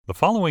The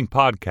following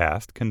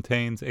podcast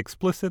contains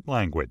explicit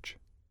language.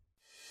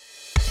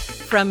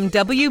 From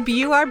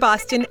WBUR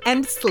Boston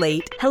and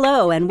Slate,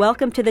 hello and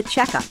welcome to The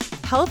Checkup.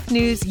 Health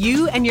news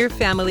you and your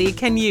family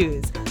can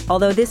use.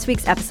 Although this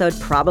week's episode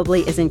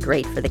probably isn't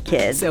great for the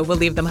kids. So we'll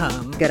leave them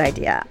home. Good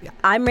idea. Yeah.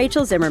 I'm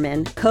Rachel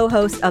Zimmerman,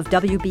 co-host of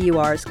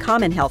WBUR's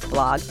Common Health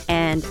blog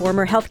and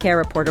former healthcare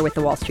reporter with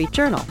the Wall Street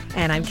Journal.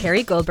 And I'm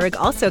Carrie Goldberg,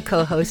 also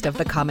co-host of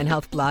the Common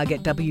Health blog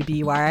at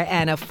WBUR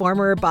and a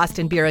former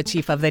Boston bureau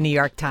chief of the New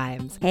York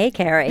Times. Hey,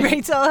 Carrie.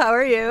 Rachel, how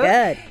are you?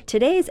 Good.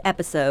 Today's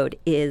episode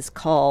is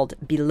called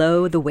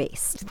Below the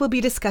Waist. We'll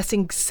be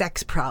discussing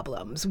sex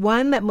problems,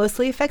 one that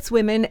mostly affects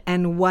women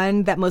and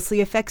one that mostly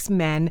affects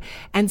men,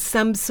 and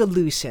some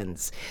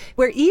solutions.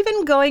 We're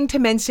even going to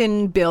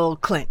mention Bill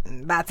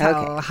Clinton. That's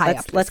how high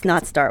up. Let's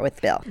not start with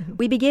Bill.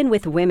 We begin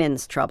with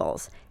women's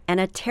troubles and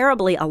a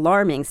terribly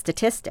alarming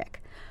statistic.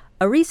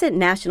 A recent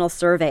national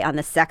survey on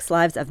the sex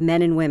lives of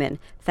men and women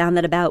found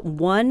that about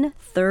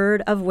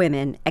 1/3 of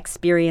women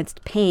experienced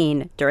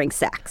pain during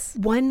sex.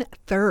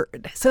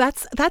 1/3. So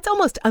that's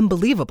almost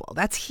unbelievable.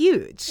 That's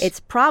huge. It's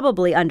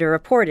probably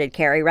underreported,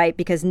 Carrie, right?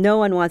 Because no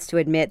one wants to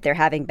admit they're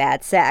having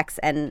bad sex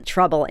and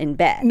trouble in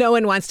bed. No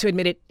one wants to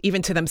admit it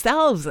even to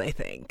themselves, I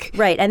think.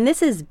 Right. And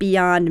this is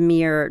beyond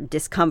mere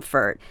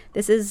discomfort.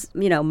 This is,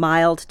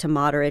 mild to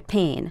moderate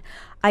pain.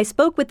 I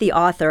spoke with the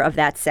author of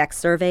that sex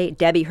survey,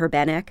 Debbie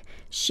Herbenek.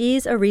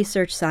 She's a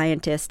research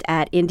scientist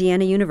at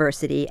Indiana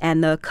University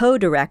and the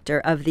co-director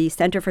of the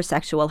Center for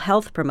Sexual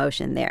Health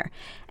Promotion there.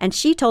 And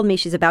she told me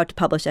she's about to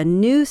publish a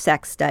new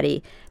sex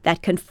study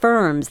that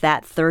confirms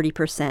that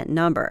 30%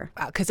 number.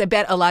 Wow, because I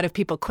bet a lot of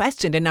people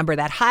questioned a number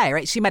that high,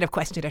 right? She might have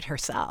questioned it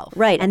herself.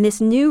 Right. And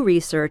this new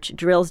research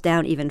drills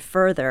down even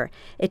further.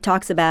 It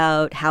talks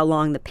about how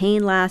long the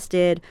pain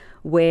lasted,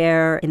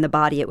 where in the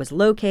body it was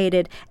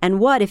located, and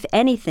what, if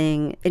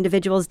anything,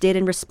 individuals did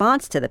in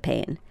response to the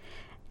pain.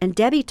 And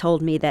Debbie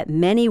told me that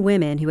many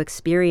women who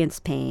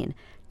experience pain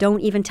don't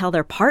even tell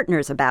their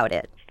partners about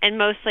it. And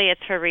mostly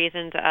it's for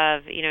reasons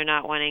of,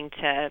 not wanting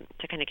to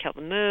kind of kill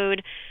the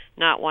mood,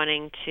 not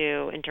wanting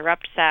to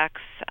interrupt sex.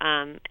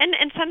 And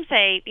some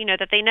say,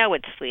 that they know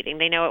it's fleeting.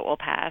 They know it will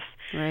pass.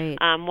 Right.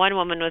 One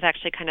woman was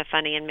actually kind of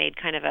funny and made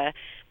kind of a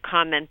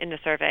comment in the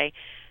survey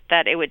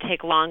that it would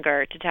take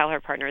longer to tell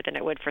her partner than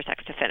it would for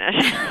sex to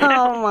finish.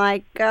 Oh,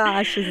 my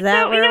gosh. Is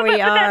that where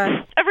we are? But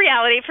that's a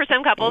reality for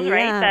some couples, Yeah,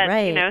 right? That,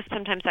 right.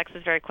 Sometimes sex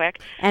is very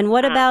quick. And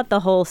what about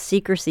the whole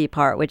secrecy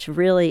part, which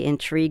really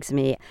intrigues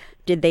me?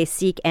 Did they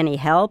seek any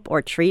help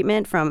or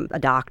treatment from a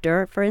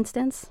doctor, for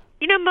instance?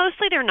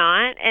 Mostly they're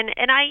not. And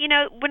I,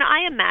 when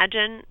I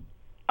imagine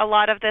a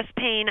lot of this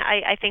pain,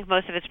 I think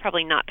most of it's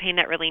probably not pain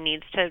that really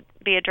needs to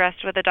be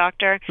addressed with a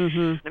doctor.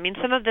 Mm-hmm. I mean,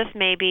 some of this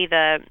may be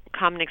the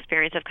common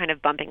experience of kind of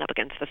bumping up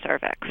against the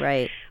cervix.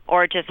 Right.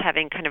 Or just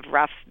having kind of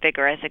rough,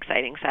 vigorous,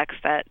 exciting sex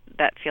that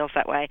feels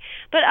that way.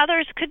 But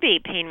others could be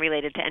pain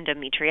related to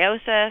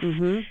endometriosis,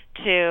 Mm-hmm.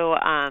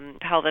 to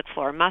pelvic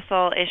floor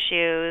muscle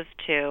issues,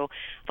 to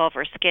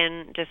vulvar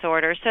skin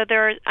disorders. So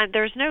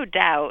there's no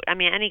doubt. I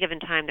mean, at any given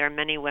time, there are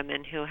many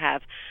women who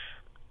have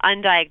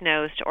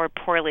undiagnosed or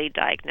poorly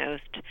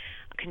diagnosed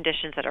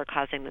conditions that are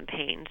causing them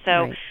pain. So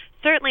Right.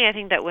 Certainly I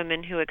think that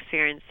women who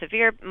experience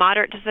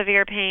moderate to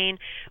severe pain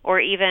or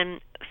even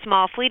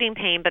small fleeting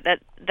pain, but that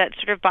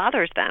sort of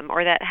bothers them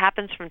or that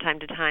happens from time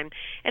to time,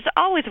 it's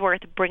always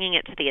worth bringing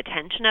it to the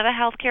attention of a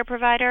healthcare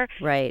provider.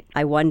 Right.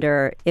 I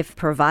wonder if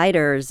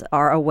providers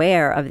are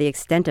aware of the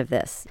extent of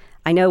this.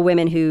 I know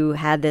women who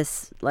had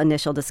this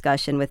initial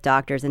discussion with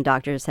doctors, and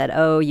doctors said,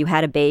 oh, you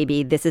had a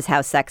baby. This is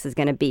how sex is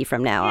going to be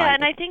from now on. Yeah,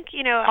 and I think,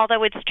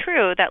 although it's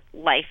true that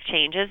life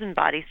changes and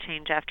bodies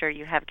change after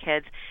you have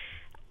kids,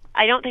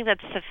 I don't think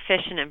that's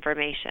sufficient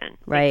information.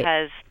 Right.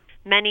 Because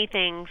many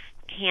things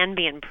can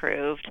be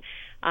improved,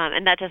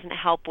 and that doesn't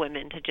help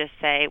women to just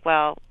say,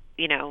 well,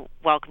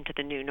 welcome to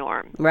the new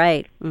norm.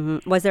 Right.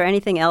 Mm-hmm. Was there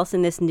anything else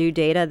in this new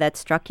data that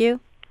struck you?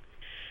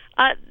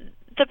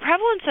 The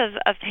prevalence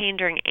of pain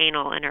during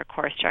anal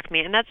intercourse struck me,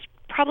 and that's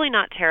probably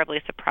not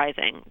terribly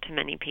surprising to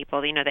many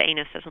people. The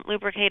anus doesn't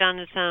lubricate on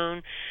its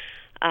own.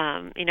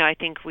 I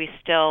think we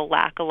still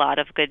lack a lot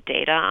of good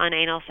data on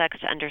anal sex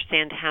to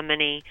understand how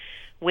many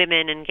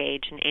women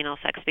engage in anal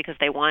sex because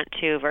they want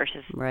to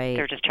versus Right.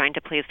 they're just trying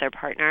to please their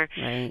partner.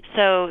 Right.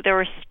 So there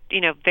were,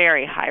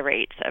 very high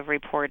rates of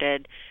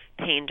reported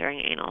pain during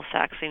anal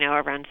sex,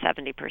 around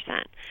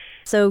 70%.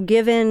 So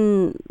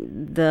given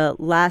the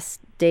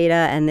last data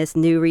and this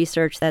new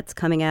research that's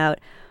coming out,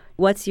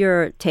 what's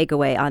your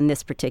takeaway on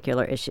this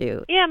particular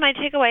issue? Yeah, my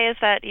takeaway is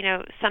that,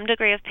 some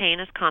degree of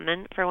pain is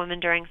common for women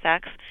during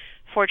sex.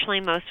 Fortunately,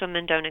 most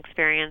women don't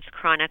experience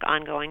chronic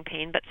ongoing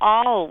pain, but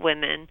all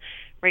women,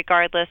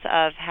 regardless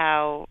of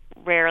how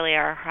rarely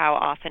or how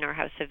often or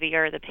how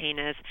severe the pain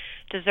is,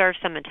 deserve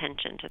some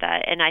attention to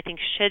that. And I think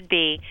should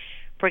be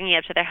bringing it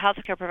up to their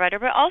healthcare provider,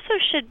 but also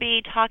should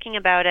be talking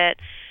about it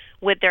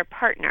with their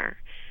partner.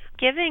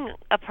 Giving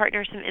a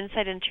partner some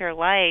insight into your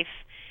life,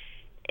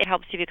 it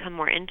helps you become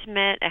more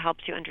intimate. It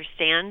helps you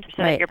understand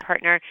so Right. that your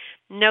partner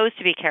knows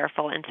to be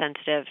careful and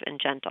sensitive and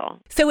gentle.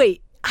 So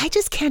wait, I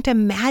just can't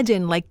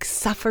imagine like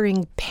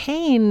suffering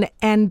pain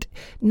and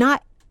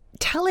not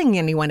telling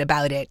anyone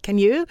about it. Can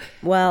you?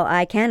 Well,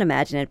 I can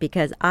imagine it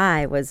because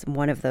I was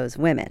one of those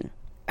women.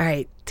 All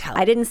right, tell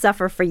I didn't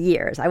suffer for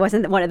years. I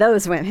wasn't one of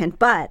those women,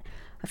 but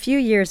a few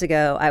years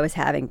ago, I was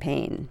having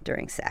pain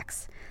during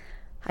sex.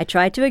 I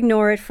tried to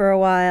ignore it for a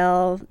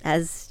while,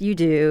 as you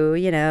do,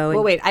 you know.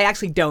 Well, wait, I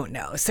actually don't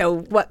know. So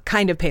what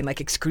kind of pain?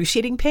 Like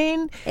excruciating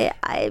pain?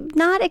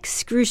 Not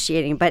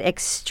excruciating, but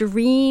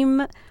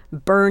extreme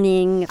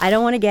burning. I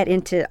don't want to get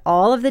into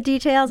all of the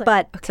details,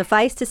 but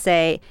suffice to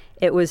say,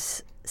 it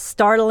was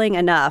startling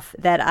enough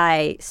that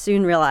I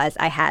soon realized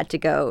I had to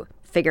go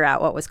figure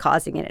out what was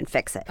causing it and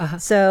fix it.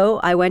 So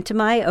I went to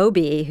my OB,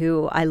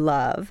 who I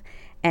love,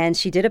 and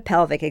she did a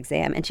pelvic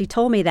exam, and she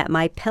told me that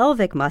my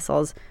pelvic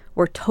muscles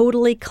were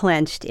totally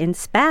clenched in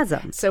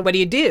spasms. So what do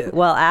you do?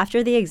 Well,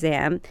 after the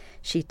exam,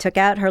 she took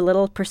out her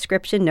little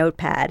prescription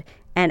notepad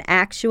and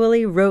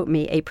actually wrote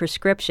me a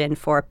prescription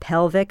for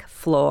pelvic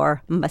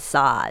floor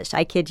massage.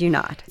 I kid you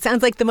not.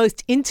 Sounds like the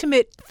most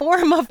intimate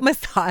form of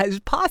massage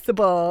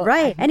possible.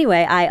 Right.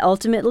 Anyway, I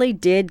ultimately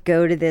did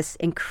go to this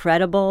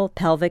incredible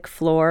pelvic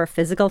floor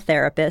physical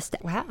therapist.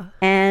 Wow.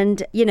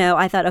 And, you know,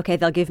 I thought, okay,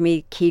 they'll give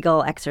me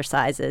Kegel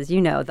exercises, you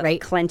know, Right.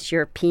 clench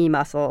your P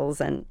muscles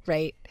and...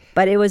 Right.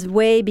 But it was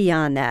way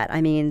beyond that.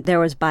 I mean, there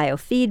was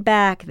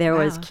biofeedback, there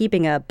was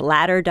keeping a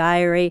bladder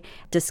diary,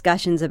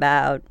 discussions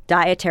about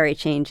dietary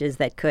changes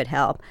that could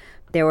help.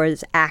 There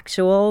was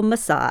actual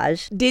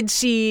massage. Did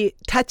she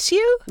touch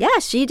you? Yeah,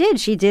 she did.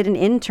 She did an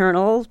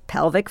internal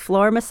pelvic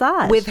floor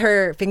massage. With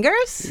her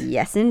fingers?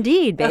 Yes,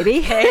 indeed, baby.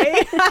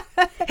 Okay.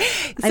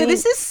 So mean-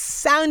 this is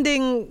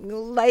sounding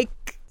like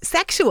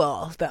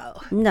sexual, though.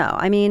 No,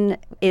 I mean,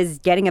 is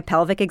getting a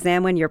pelvic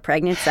exam when you're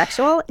pregnant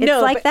sexual?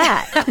 It's like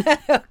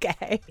that.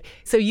 Okay.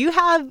 So you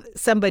have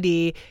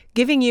somebody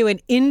giving you an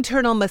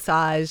internal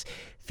massage,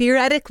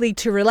 theoretically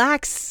to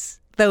relax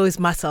those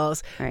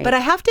muscles. Right. But I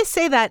have to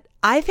say that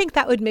I think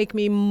that would make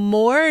me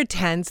more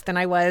tense than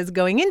I was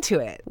going into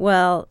it.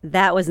 Well,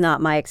 that was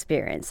not my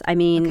experience. I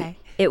mean, Okay.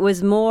 it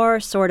was more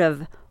sort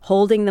of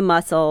holding the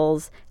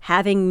muscles,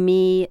 having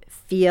me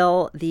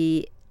feel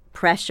the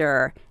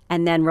pressure,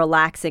 and then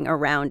relaxing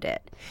around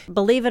it.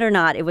 Believe it or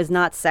not, it was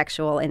not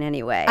sexual in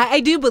any way. I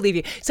do believe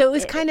you. So it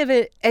was kind of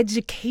an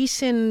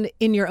education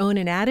in your own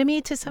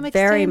anatomy to some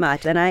extent? Very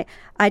much. And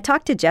I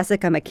talked to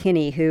Jessica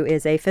McKinney, who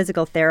is a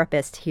physical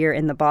therapist here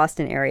in the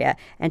Boston area,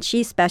 and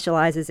she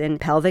specializes in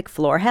pelvic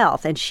floor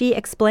health. And she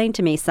explained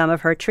to me some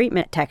of her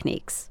treatment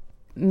techniques.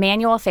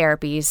 Manual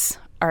therapies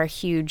are a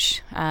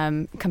huge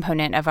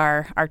component of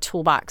our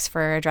toolbox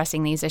for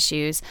addressing these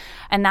issues.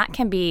 And that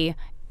can be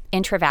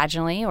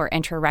intravaginally or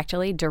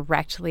intrarectally,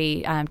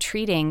 directly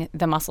treating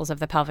the muscles of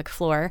the pelvic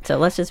floor. So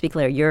let's just be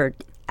clear. You're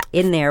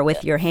in there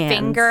with your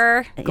hands.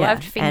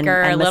 Gloved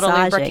finger, and a little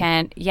massaging.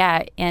 lubricant,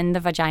 in the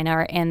vagina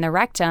or in the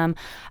rectum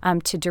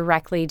to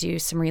directly do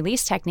some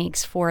release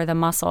techniques for the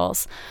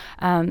muscles.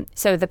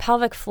 So the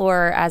pelvic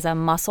floor as a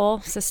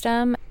muscle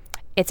system,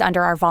 it's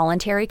under our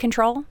voluntary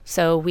control.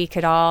 So we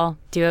could all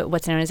do it,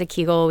 what's known as a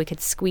Kegel. We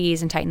could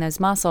squeeze and tighten those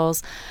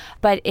muscles.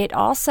 But it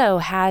also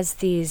has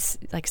these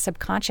like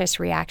subconscious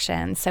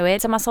reactions. So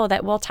it's a muscle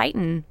that will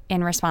tighten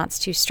in response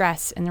to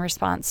stress, in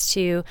response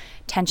to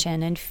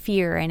tension and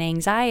fear and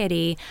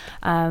anxiety,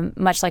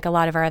 much like a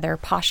lot of our other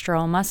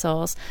postural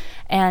muscles.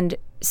 And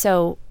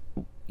so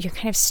you're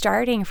kind of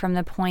starting from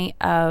the point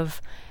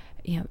of,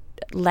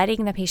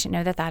 letting the patient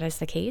know that that is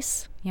the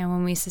case,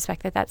 when we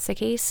suspect that that's the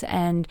case,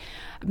 and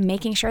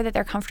making sure that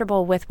they're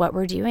comfortable with what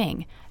we're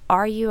doing.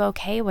 Are you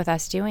okay with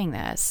us doing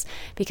this?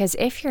 Because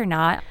if you're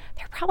not,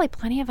 there are probably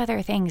plenty of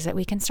other things that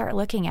we can start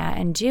looking at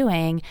and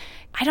doing.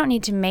 I don't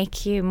need to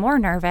make you more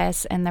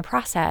nervous in the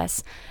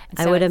process. And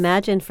I so would it's-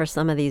 imagine for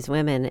some of these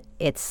women,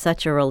 it's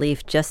such a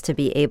relief just to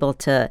be able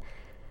to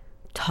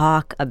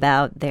talk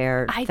about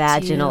their I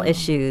vaginal do.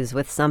 issues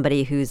with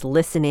somebody who's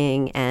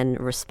listening and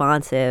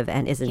responsive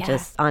and isn't Yeah.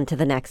 just on to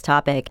the next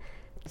topic.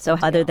 So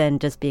other than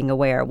just being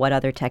aware, what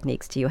other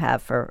techniques do you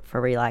have for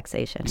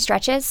relaxation?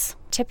 Stretches,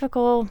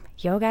 typical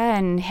yoga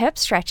and hip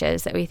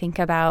stretches that we think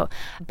about,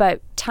 but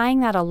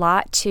tying that a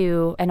lot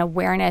to an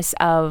awareness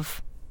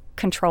of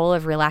control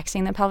of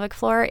relaxing the pelvic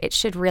floor. It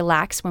should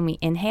relax when we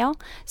inhale.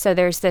 So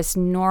there's this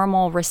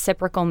normal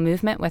reciprocal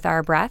movement with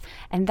our breath,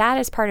 and that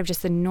is part of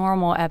just the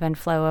normal ebb and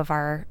flow of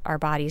our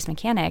body's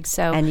mechanics.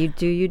 So And you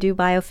do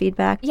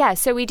biofeedback? yeah,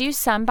 so we do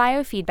some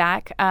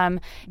biofeedback.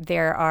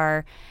 There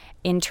are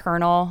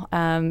internal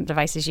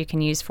devices you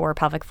can use for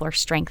pelvic floor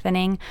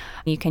strengthening.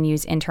 You can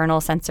use internal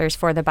sensors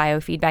for the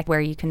biofeedback where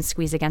you can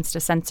squeeze against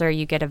a sensor.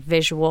 You get a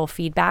visual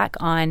feedback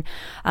on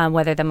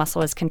whether the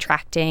muscle is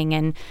contracting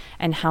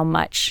and how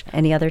much.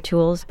 Any other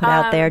tools put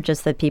out there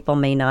just that people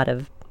may not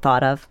have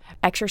thought of?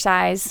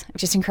 Exercise,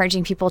 just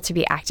encouraging people to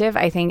be active.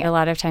 I think a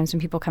lot of times when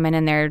people come in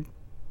and they're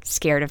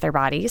scared of their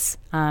bodies,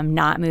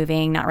 not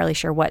moving, not really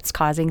sure what's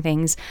causing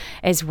things,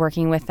 is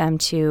working with them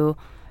to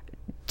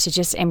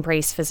just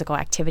embrace physical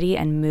activity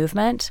and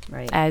movement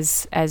Right.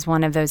 as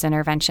one of those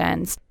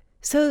interventions.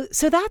 So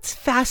that's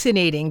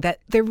fascinating that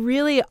there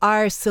really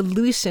are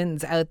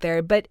solutions out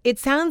there, but it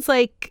sounds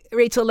like,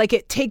 Rachel, like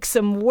it takes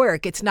some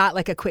work. It's not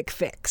like a quick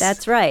fix.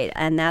 That's right.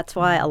 And that's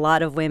why a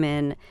lot of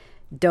women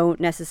don't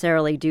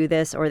necessarily do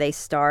this, or they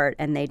start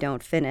and they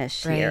don't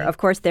finish here. Of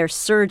course, there's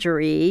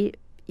surgery,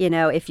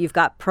 if you've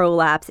got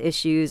prolapse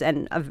issues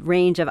and a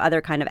range of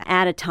other kind of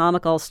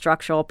anatomical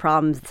structural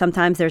problems.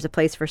 Sometimes there's a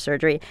place for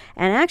surgery.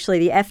 And actually,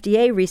 the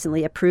FDA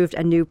recently approved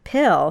a new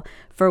pill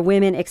for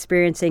women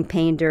experiencing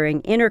pain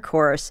during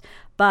intercourse.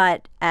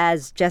 But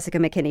as Jessica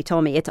McKinney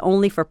told me, it's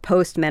only for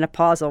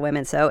postmenopausal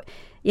women. So,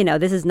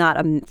 this is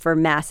not for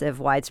massive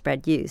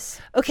widespread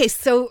use. Okay,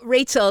 so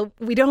Rachel,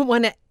 we don't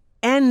want to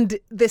end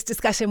this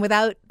discussion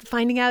without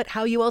finding out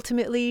how you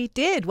ultimately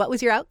did. What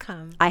was your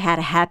outcome? I had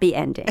a happy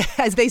ending.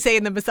 As they say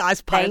in the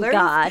massage parlor. Thank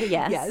God,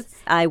 yes.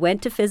 I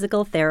went to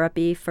physical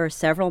therapy for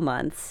several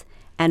months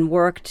and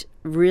worked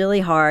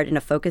really hard in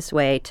a focused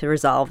way to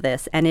resolve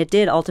this. And it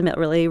did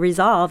ultimately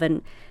resolve,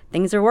 and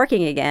things are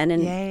working again,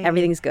 and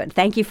everything's good.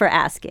 Thank you for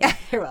asking.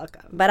 You're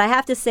welcome. But I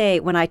have to say,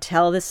 when I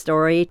tell this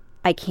story,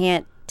 I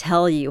can't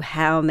tell you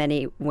how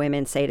many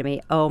women say to me,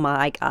 oh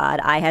my God,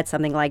 I had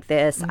something like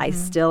this. I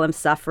still am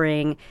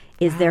suffering.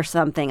 Is there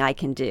something I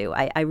can do?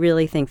 I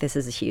really think this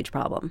is a huge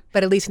problem.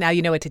 But at least now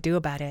you know what to do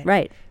about it.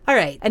 Right. All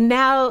right. And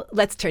now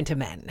let's turn to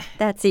men.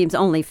 That seems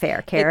only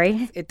fair,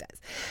 Carrie. It does.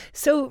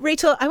 So,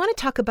 Rachel, I want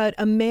to talk about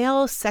a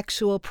male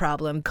sexual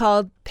problem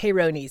called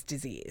Peyronie's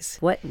disease.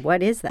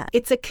 What is that?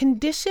 It's a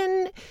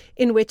condition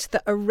in which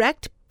the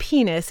erect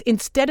penis,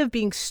 instead of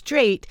being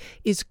straight,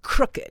 is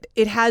crooked.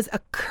 It has a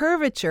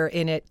curvature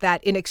in it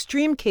that in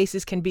extreme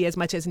cases can be as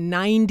much as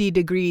 90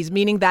 degrees,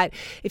 meaning that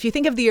if you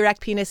think of the erect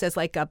penis as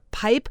like a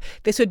pipe,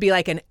 this would be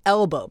like an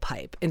elbow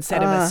pipe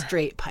instead of a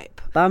straight pipe.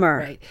 Bummer.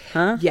 Right?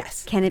 Huh?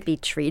 Yes. Can it be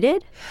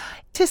treated?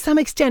 To some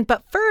extent.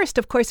 But first,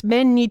 of course,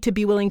 men need to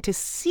be willing to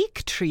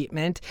seek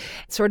treatment,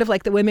 sort of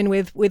like the women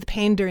with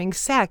pain during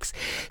sex.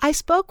 I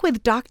spoke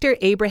with Dr.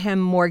 Abraham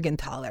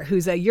Morgenthaler,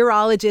 who's a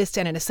urologist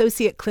and an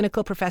associate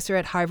clinical professor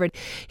at Harvard.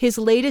 His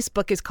latest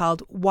book is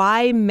called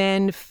Why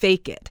Men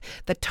Fake It,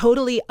 The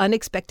Totally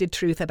Unexpected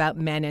Truth About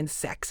Men and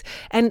Sex.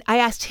 And I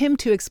asked him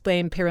to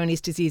explain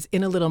Peyronie's disease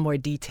in a little more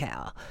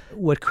detail.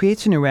 What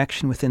creates an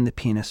erection within the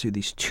penis are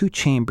these two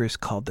chambers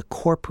called the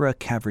corpora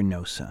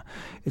cavernosa.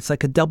 It's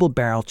like a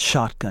double-barreled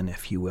shotgun,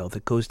 if you will,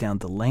 that goes down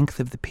the length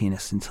of the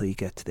penis until you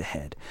get to the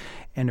head.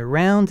 And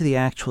around the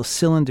actual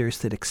cylinders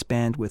that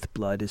expand with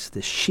blood is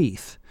this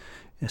sheath.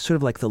 It's sort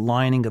of like the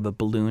lining of a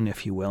balloon,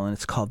 if you will, and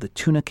it's called the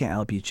tunica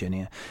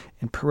albuginea.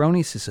 And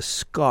Peyronie's is a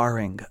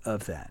scarring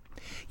of that.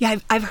 Yeah,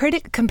 I've heard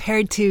it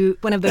compared to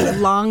one of those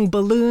long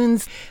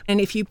balloons,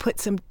 and if you put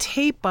some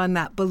tape on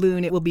that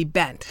balloon, it will be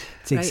bent.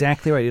 That's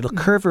exactly right. It'll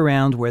curve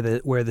around where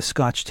the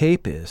Scotch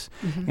tape is,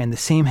 and the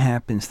same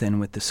happens then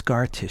with the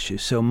scar tissue.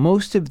 So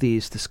most of the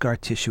scar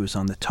tissue is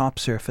on the top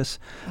surface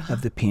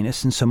of the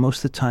penis, and so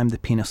most of the time the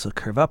penis will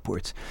curve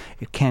upwards.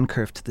 It can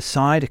curve to the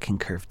side, it can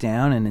curve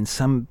down, and in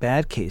some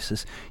bad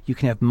cases, you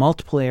can have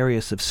multiple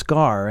areas of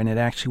scar, and it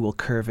actually will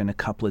curve in a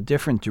couple of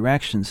different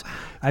directions.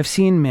 I've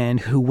seen men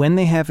who, when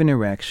they have an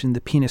erection,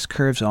 the penis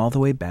curves all the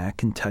way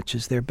back and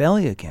touches their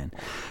belly again.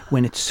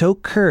 When it's so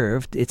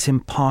curved, it's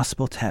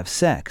impossible to have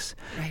sex.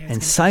 Right,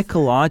 and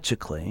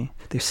psychologically,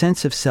 their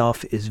sense of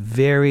self is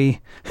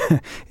very,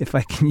 if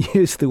I can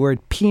use the word,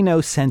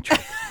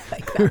 penocentric.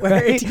 Like that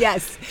word,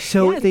 yes.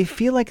 So they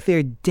feel like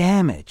they're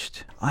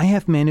damaged. I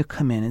have men who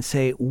come in and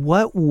say,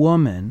 what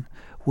woman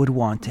would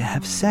want to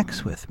have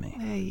sex with me?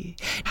 Hey.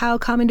 How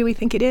common do we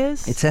think it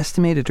is? It's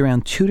estimated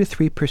around 2 to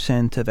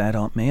 3% of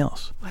adult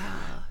males. Wow.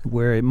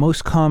 Where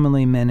most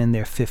commonly men in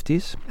their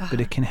 50s,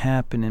 but it can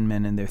happen in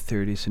men in their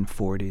 30s and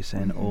 40s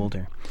and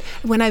older.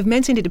 When I've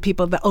mentioned it to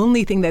people, the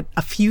only thing that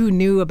a few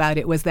knew about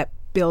it was that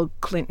Bill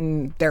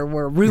Clinton, there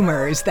were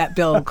rumors that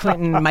Bill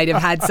Clinton might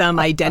have had some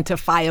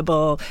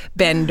identifiable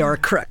bend or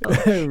crook.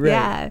 Right.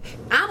 Yeah.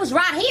 I was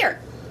right here,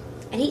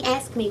 and he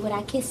asked me would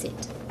I kiss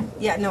it.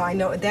 Yeah, no, I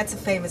know. That's a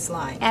famous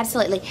line.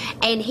 Absolutely.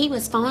 And he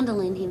was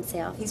fondling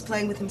himself. He's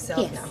playing with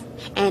himself now.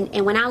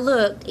 And when I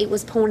looked, it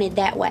was pointed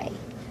that way.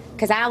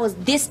 Because I was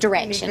this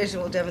direction.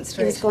 Visual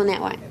demonstration. It was going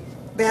that way.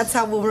 That's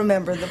how we'll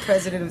remember the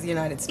President of the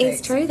United States.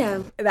 It's true,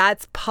 though.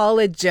 That's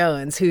Paula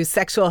Jones, whose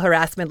sexual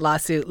harassment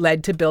lawsuit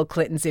led to Bill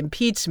Clinton's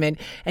impeachment.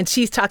 And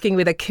she's talking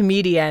with a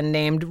comedian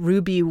named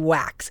Ruby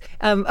Wax.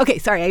 Okay,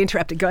 sorry, I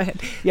interrupted. Go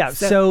ahead. Yeah,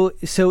 so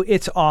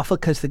it's awful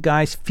because the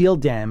guys feel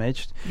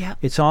damaged. Yeah.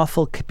 It's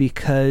awful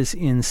because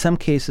in some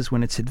cases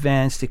when it's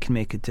advanced, it can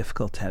make it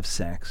difficult to have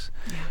sex.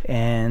 Yeah.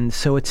 And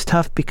so it's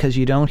tough because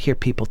you don't hear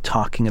people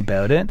talking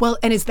about it. Well,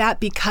 and is that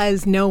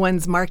because no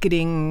one's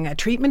marketing a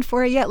treatment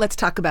for it yet? Let's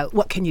talk about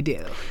what can you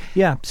do?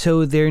 Yeah,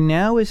 so there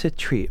now is a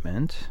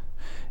treatment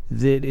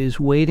that is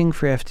waiting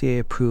for FDA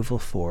approval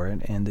for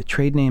it, and the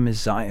trade name is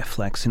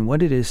Xiaflex, and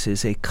what it is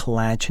a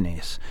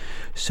collagenase.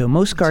 So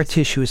most scar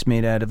tissue is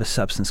made out of a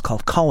substance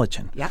called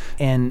collagen. Yeah.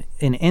 And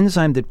an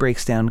enzyme that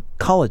breaks down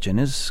collagen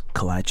is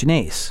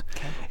collagenase.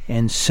 Okay.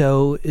 And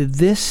so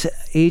this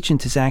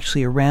agent is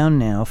actually around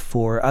now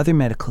for other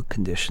medical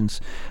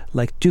conditions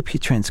like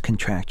Dupuytren's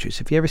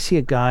contractures. If you ever see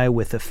a guy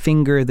with a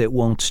finger that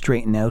won't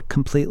straighten out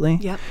completely,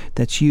 Yep.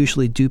 that's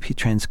usually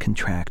Dupuytren's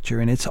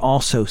contracture, and it's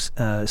also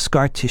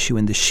scar tissue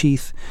in the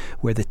sheath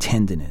where the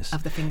tendon is.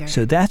 Of the finger.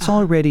 So that's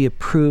already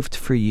approved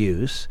for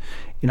use.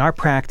 In our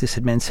practice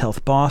at Men's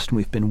Health Boston,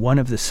 we've been one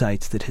of the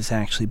sites that has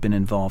actually been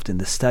involved in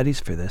the studies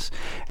for this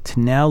to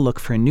now look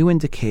for a new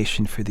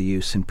indication for the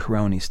use in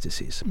Peyronie's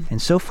disease.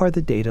 And so far, the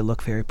data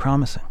look very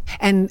promising.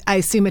 And I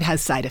assume it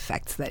has side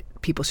effects that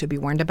people should be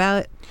warned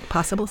about,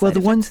 possible side Well, the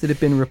effects? ones that have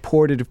been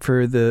reported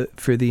for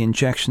the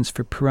injections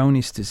for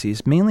Peyronie's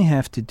disease mainly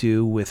have to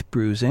do with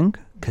bruising,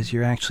 because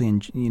you're actually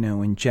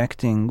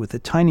injecting with a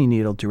tiny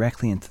needle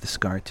directly into the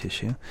scar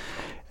tissue.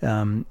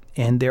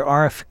 And there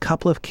are a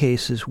couple of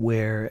cases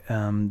where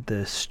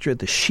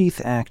the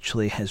sheath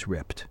actually has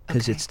ripped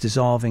because it's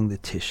dissolving the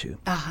tissue.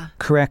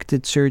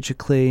 Corrected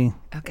surgically.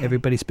 Okay.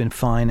 Everybody's been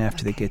fine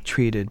after they get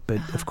treated, but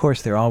of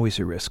course there always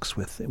are risks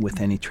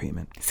with any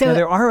treatment. So- now,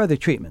 there are other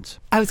treatments.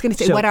 I was going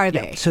to say, what are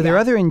they? So there are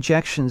other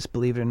injections,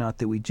 believe it or not,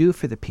 that we do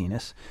for the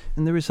penis,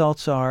 and the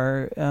results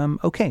are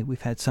okay.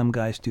 We've had some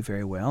guys do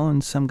very well,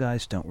 and some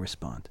guys don't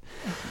respond.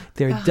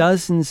 There are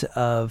dozens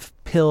of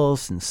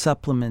pills and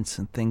supplements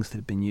and things that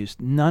have been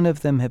used. None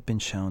of them have been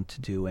shown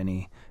to do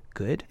any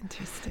good.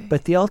 Interesting.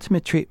 But the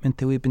ultimate treatment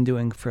that we've been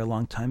doing for a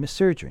long time is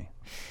surgery.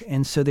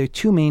 And so there are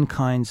two main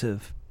kinds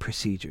of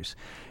procedures.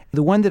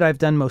 The one that I've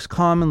done most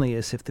commonly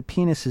is if the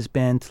penis is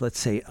bent, let's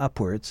say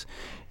upwards,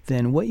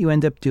 then what you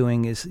end up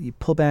doing is you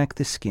pull back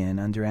the skin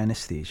under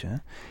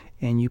anesthesia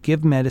and you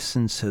give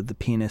medicine so the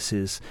penis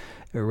is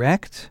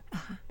erect,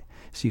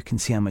 so you can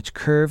see how much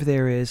curve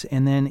there is.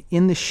 And then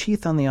in the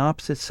sheath on the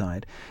opposite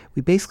side,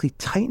 we basically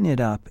tighten it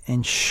up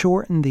and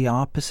shorten the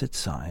opposite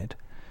side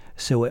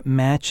so it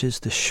matches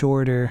the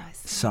shorter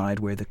side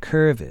where the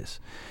curve is.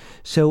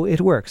 So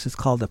it works. It's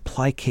called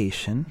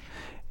application.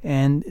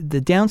 And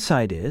the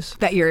downside is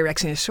that your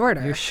erection is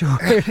shorter. you're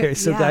shorter,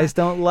 so Yeah. guys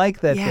don't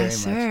like that Yeah, very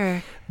sure.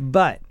 much.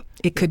 But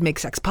It could make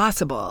sex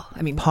possible.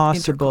 I mean,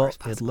 possible, intercourse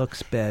possible. it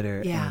looks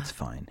better, Yeah. and it's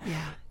fine. Yeah.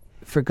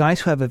 For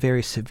guys who have a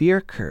very severe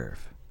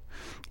curve,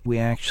 we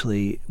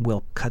actually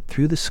will cut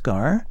through the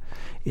scar.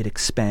 It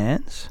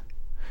expands.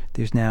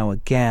 There's now a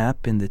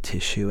gap in the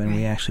tissue, and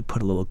we actually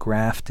put a little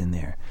graft in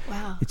there.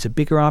 Wow. It's a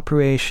bigger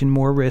operation,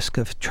 more risk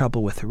of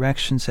trouble with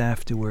erections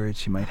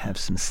afterwards. You might have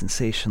some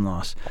sensation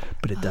loss,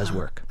 but it does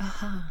work.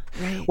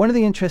 Right. One of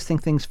the interesting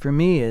things for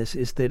me is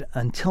that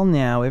until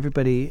now,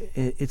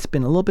 it's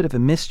been a little bit of a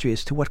mystery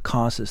as to what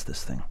causes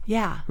this thing.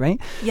 Yeah. Right?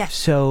 Yes.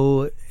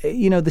 So,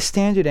 the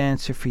standard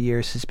answer for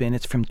years has been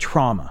it's from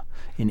trauma,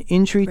 an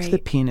injury to the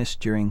Right. penis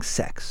during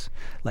sex.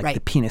 Like Right.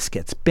 the penis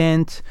gets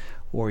bent,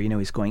 or,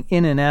 he's going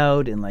in and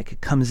out, and like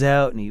it comes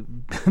out and he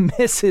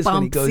misses when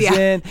he Bumps, goes yeah.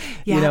 in.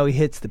 Yeah. He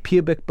hits the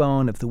pubic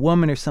bone of the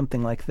woman or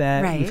something like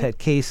that. Right. We've had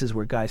cases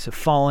where guys have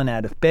fallen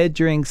out of bed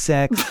during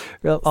sex,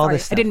 all Sorry,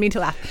 this stuff. I didn't mean to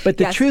laugh. But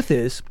the Yes. truth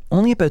is,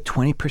 only about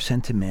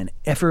 20% of men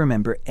ever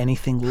remember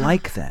anything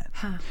like that.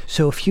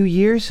 So a few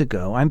years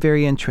ago, I'm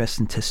very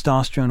interested in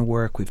testosterone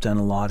work. We've done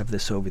a lot of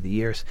this over the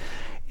years.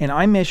 And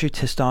I measure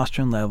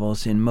testosterone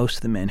levels in most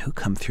of the men who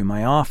come through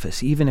my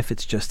office, even if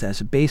it's just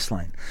as a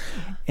baseline.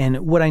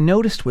 And what I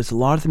noticed was a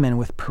lot of the men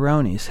with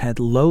Peyronie's had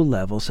low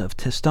levels of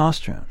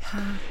testosterone.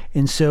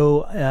 And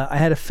so I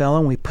had a fellow,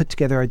 and we put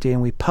together our data,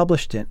 and we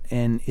published it.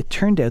 And it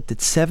turned out that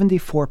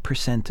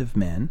 74% of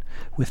men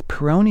with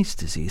Peyronie's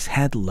disease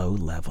had low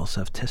levels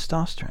of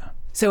testosterone.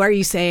 So are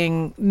you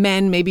saying,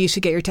 men, maybe you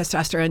should get your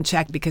testosterone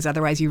checked because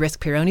otherwise you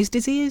risk Peyronie's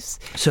disease?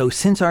 So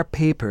since our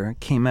paper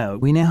came out,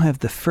 we now have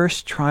the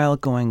first trial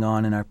going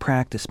on in our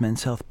practice,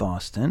 Men's Health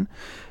Boston.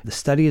 The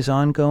study is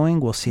ongoing.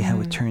 We'll see how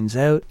it turns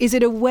out. Is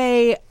it a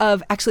way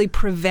of actually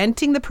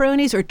preventing the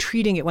Peyronie's or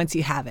treating it once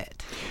you have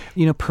it?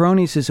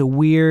 Peyronie's is a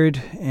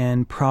weird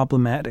and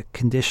problematic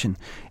condition.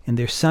 And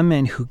there's some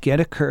men who get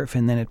a curve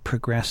and then it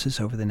progresses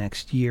over the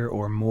next year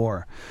or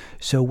more.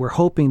 So we're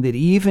hoping that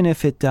even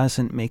if it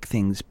doesn't make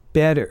things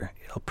better,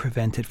 it'll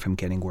prevent it from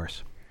getting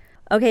worse.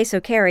 Okay,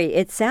 so Carrie,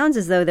 it sounds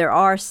as though there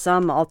are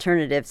some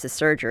alternatives to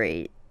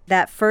surgery.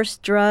 That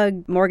first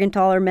drug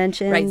Morgenthaler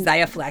mentioned. Right,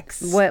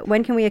 Xiaflex.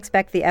 When can we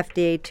expect the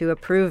FDA to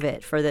approve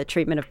it for the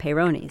treatment of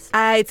Peyronie's?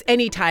 It's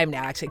any time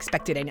now, actually.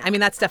 Expect it any. I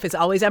mean, that stuff is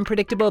always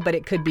unpredictable, but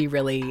it could be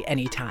really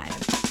any time.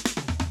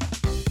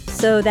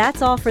 So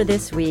that's all for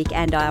this week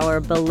and our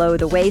Below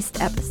the Waist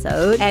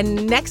episode.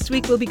 And next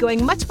week, we'll be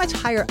going much, much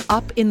higher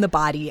up in the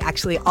body,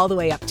 actually all the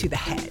way up to the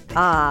head.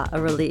 Ah, a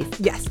relief.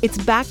 Yes, it's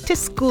back to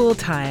school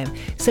time.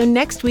 So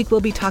next week, we'll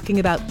be talking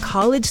about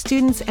college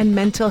students and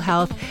mental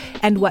health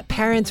and what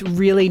parents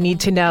really need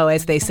to know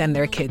as they send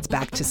their kids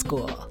back to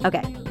school.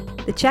 Okay.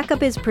 The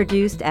Checkup is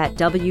produced at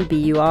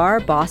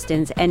WBUR,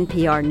 Boston's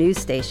NPR news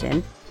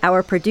station.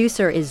 Our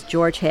producer is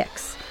George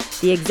Hicks.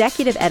 The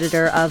executive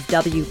editor of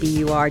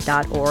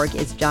WBUR.org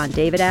is John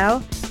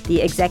Davidow.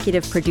 The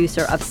executive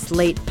producer of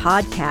Slate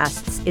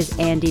Podcasts is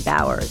Andy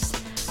Bowers.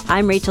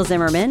 I'm Rachel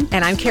Zimmerman.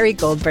 And I'm Carrie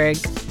Goldberg.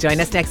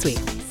 Join us next week.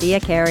 See ya,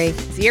 Carrie.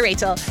 See you,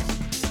 Rachel.